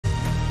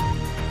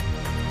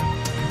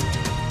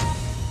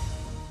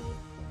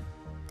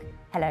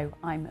Hello,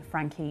 I'm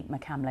Frankie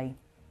McCamley.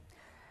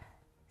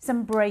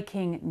 Some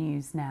breaking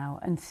news now,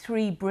 and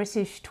 3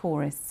 British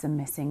tourists are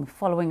missing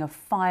following a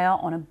fire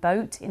on a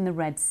boat in the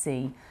Red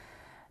Sea.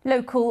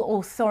 Local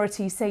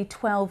authorities say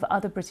 12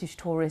 other British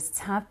tourists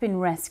have been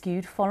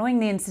rescued following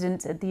the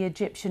incident at the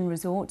Egyptian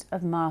resort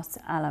of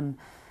Marsa Alam.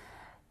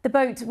 The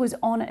boat was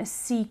on a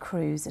sea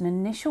cruise, and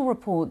initial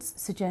reports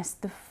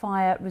suggest the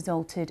fire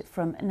resulted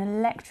from an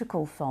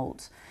electrical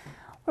fault.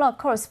 Well, our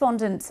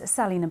correspondent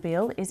Sally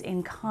Nabil is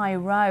in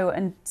Cairo,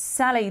 and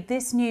Sally,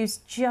 this news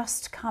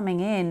just coming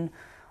in.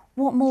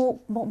 What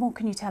more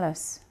can you tell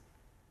us?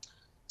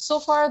 So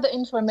far, the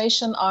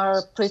information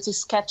are pretty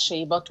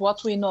sketchy, but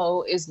what we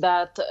know is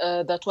that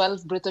the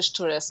 12 British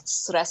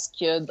tourists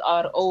rescued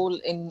are all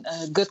in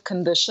good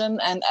condition,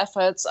 and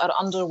efforts are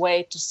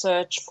underway to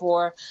search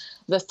for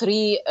the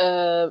 3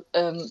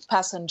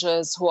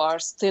 passengers who are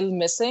still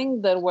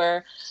missing. There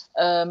were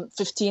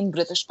 15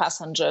 British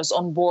passengers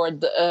on board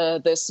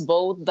this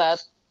boat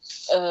that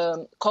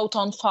caught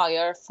on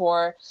fire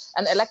for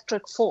an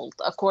electric fault,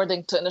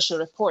 according to initial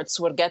reports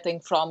we're getting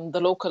from the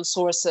local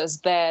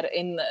sources there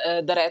in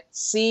the Red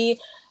Sea.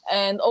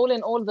 And all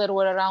in all, there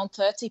were around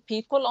 30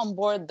 people on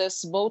board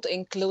this boat,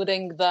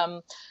 including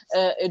the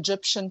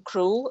Egyptian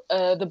crew.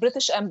 The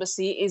British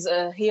Embassy is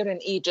here in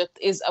Egypt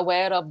is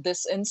aware of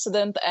this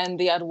incident, and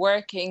they are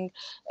working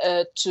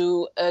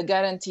to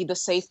guarantee the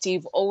safety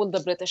of all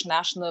the British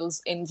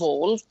nationals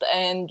involved.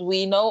 And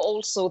we know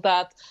also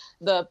that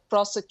the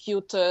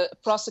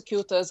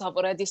prosecutors have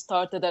already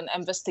started an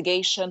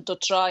investigation to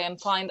try and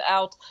find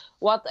out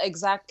what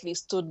exactly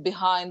stood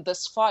behind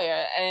this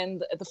fire.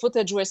 And the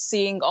footage we're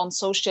seeing on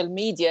social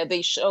media,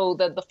 they show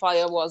that the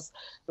fire was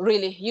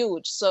really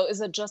huge. So is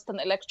it just an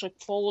electric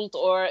fault,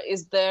 or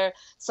is there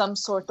some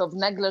sort of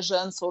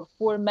negligence or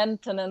poor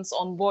maintenance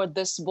on board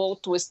this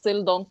boat? We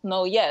still don't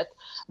know yet.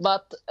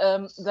 But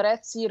the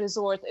Red Sea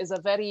Resort is a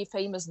very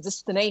famous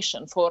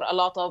destination for a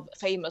lot of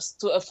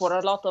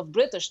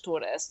British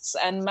tourists,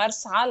 and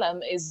Marsa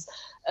Alam is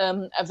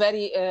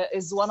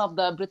is one of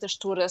the British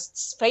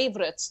tourists'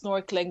 favorite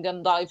snorkeling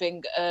and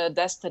diving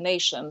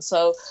destination.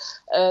 So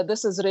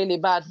this is really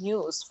bad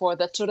news for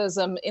the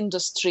tourism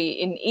industry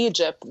in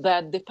Egypt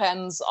that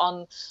depends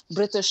on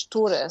British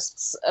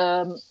tourists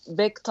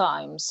big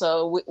time.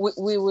 So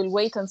we will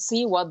wait and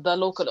see what the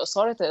local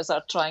authorities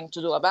are trying to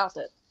do about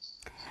it.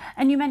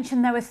 And you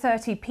mentioned there were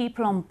 30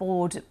 people on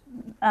board,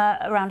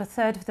 around a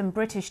third of them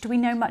British. Do we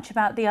know much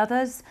about the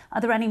others?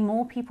 Are there any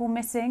more people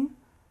missing?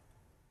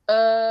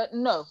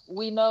 No,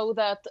 we know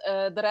that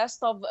the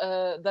rest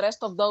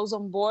of those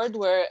on board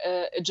were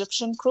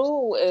Egyptian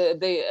crew.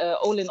 They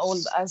all in all,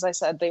 as I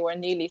said, they were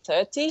nearly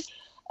 30,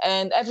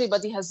 and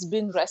everybody has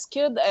been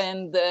rescued,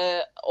 and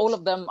all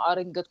of them are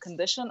in good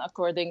condition,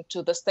 according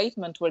to the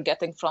statement we're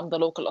getting from the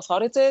local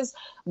authorities.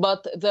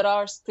 But there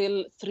are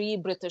still 3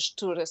 British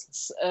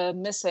tourists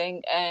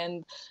missing,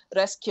 and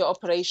rescue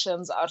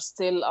operations are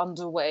still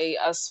underway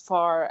as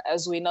far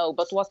as we know.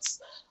 But what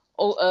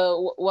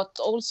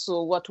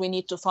we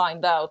need to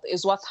find out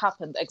is what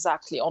happened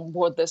exactly on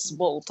board this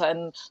boat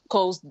and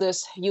caused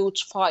this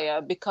huge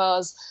fire,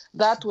 because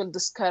that will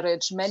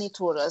discourage many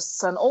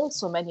tourists and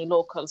also many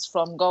locals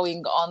from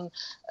going on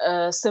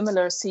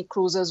similar sea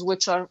cruises,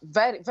 which are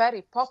very,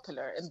 very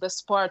popular in this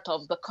part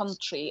of the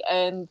country.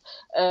 And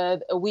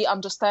we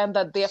understand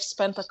that they have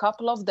spent a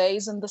couple of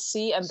days in the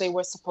sea, and they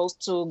were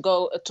supposed to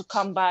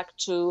come back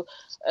to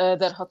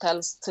their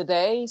hotels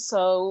today.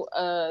 So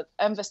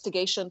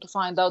investigation to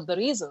find out the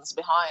reasons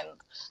behind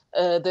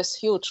this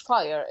huge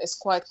fire is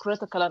quite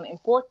critical and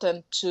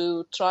important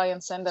to try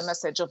and send a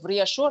message of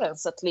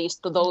reassurance, at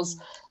least to those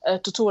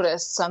to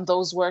tourists and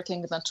those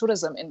working in the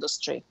tourism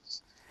industry.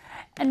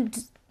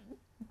 And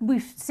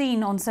we've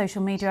seen on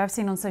social media, I've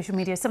seen on social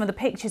media some of the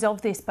pictures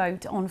of this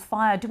boat on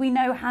fire. Do we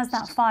know, has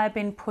that fire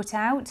been put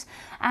out?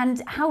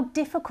 And how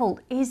difficult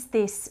is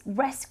this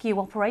rescue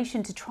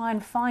operation to try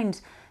and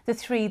find the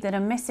 3 that are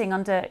missing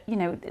under,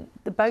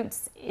 the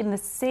boat's in the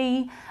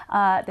sea,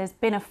 there's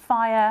been a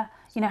fire.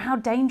 How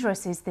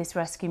dangerous is this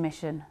rescue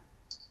mission?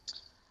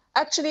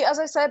 Actually, as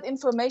I said,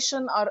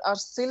 information are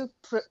still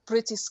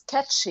pretty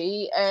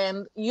sketchy,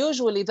 and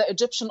usually the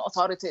Egyptian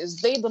authorities,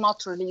 they do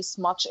not release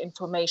much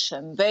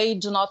information. They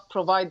do not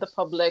provide the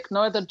public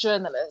nor the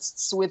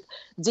journalists with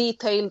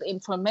detailed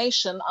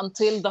information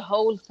until the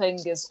whole thing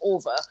is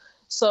over.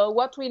 So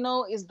what we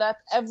know is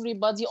that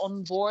everybody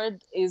on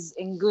board is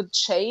in good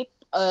shape,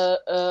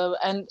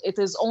 and it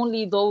is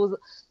only those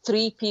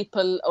 3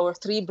 people or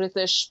 3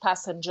 British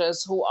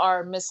passengers who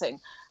are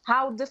missing.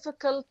 How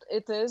difficult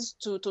it is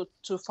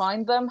to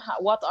find them,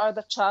 what are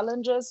the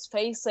challenges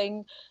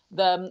facing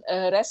the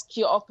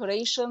rescue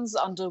operations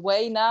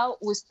underway now,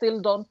 we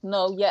still don't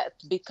know yet,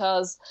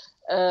 because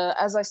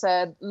as I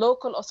said,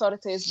 local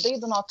authorities, they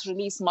do not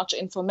release much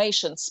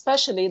information,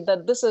 especially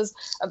that this is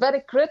a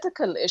very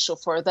critical issue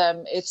for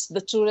them. It's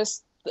the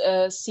tourist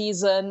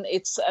season.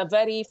 It's a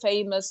very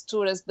famous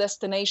tourist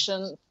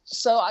destination.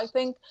 So I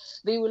think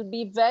they will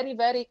be very,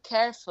 very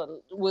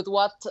careful with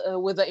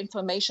with the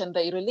information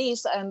they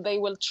release, and they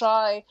will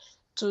try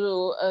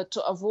to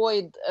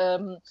avoid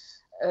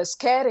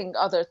scaring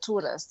other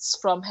tourists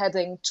from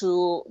heading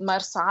to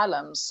Marsa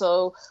Alam.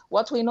 So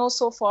what we know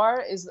so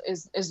far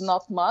is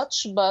not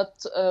much,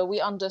 but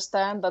we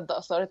understand that the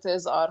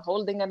authorities are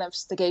holding an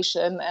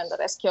investigation and the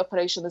rescue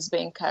operation is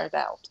being carried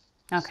out.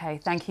 OK,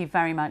 thank you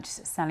very much,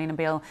 Sally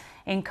Nabil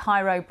in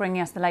Cairo,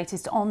 bringing us the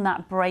latest on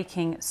that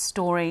breaking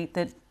story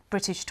that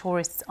British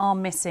tourists are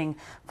missing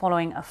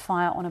following a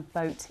fire on a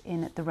boat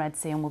in the Red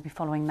Sea, and we'll be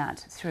following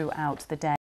that throughout the day.